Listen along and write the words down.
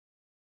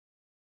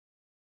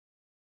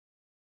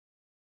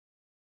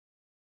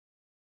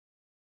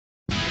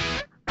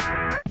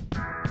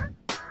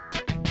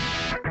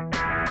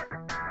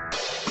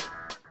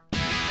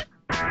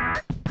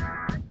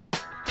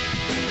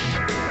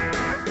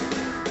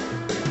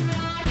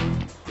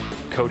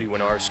Cody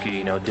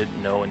Winarski,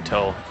 didn't know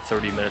until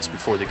 30 minutes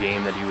before the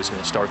game that he was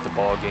going to start the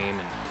ball game,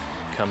 and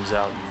comes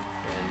out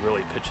and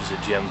really pitches a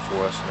gem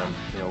for us, and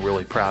I'm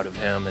really proud of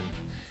him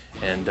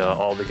and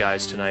all the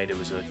guys tonight. It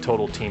was a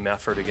total team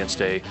effort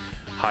against a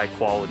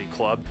high-quality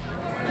club.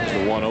 It's the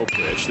 1-0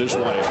 pitch. This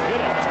one is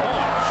hit up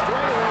top,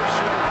 straight away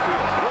center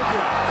field. Look at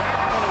that.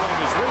 Runaway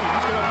is lead.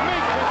 He's going to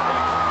make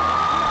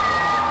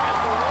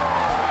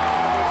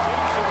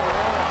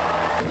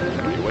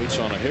this. He waits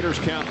on a hitter's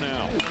count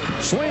now.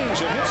 Swings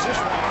and hits this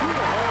one through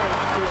the hole.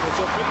 It's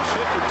a base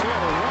hit to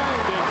Taylor.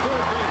 Round and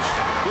third base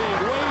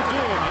being waved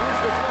in. Here's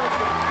the first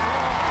one.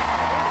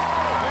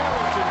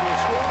 Harrington will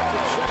score to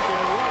second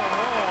and run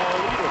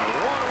all. Even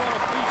one run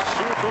apiece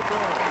here for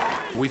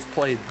Ball. We've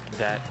played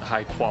that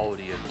high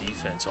quality of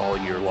defense all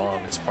year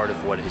long. It's part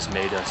of what has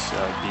made us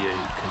be a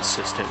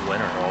consistent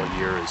winner all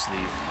year, is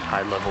the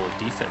high level of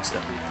defense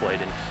that we've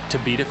played. And to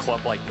beat a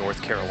club like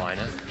North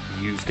Carolina,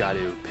 you've got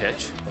to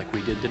pitch like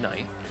we did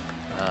tonight,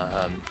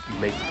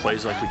 make the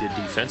plays like we did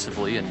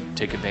defensively, and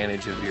take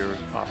advantage of your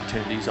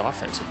opportunities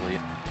offensively.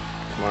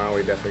 Tomorrow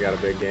we definitely got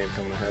a big game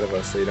coming ahead of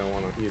us, so you don't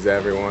want to use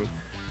everyone.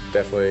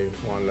 Definitely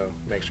wanted to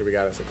make sure we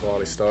got us a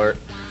quality start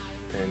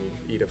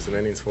and eat up some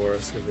innings for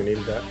us because we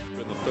needed that.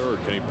 In the third,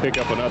 can he pick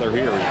up another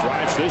here? He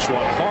drives this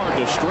one hard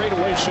to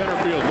straightaway center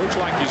field. Looks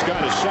like he's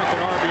got his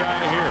second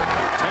RBI here.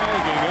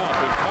 Tagging up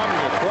and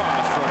coming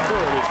across from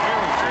third is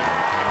Harrington.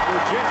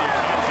 Virginia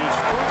has his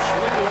first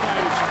win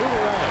tonight. It's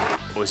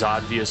 2-1. It was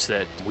obvious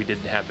that we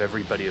didn't have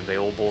everybody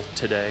available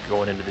today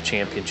going into the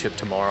championship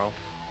tomorrow.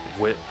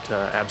 Witt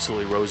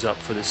absolutely rose up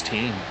for this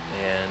team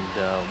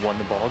and won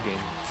the ball game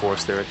for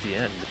us there at the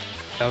end.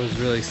 I was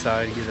really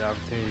excited to get the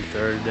opportunity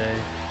third day.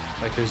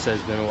 Like Coach said,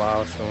 it's been a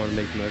while, so I want to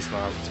make the most of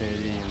my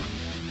opportunity, and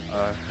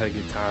had a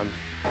good time.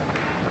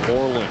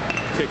 Moreland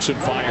kicks and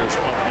fires.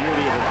 A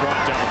beauty of a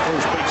drop down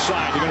first base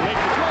side. They're going to make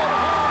the throw to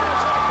home.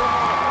 It's up the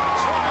line.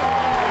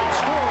 Slide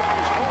scoring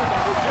is home.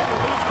 Virginia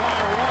leads by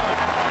a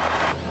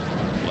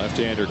run.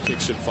 Left-hander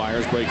kicks and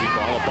fires. Breaking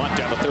ball. A bunt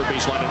down the third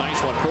base line. A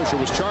nice one.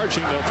 Crusher was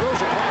charging. They'll throws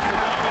across the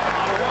diamond.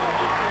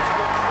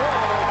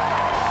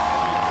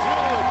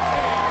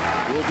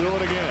 We'll do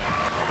it again.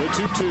 The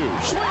 2-2.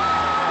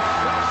 Swing!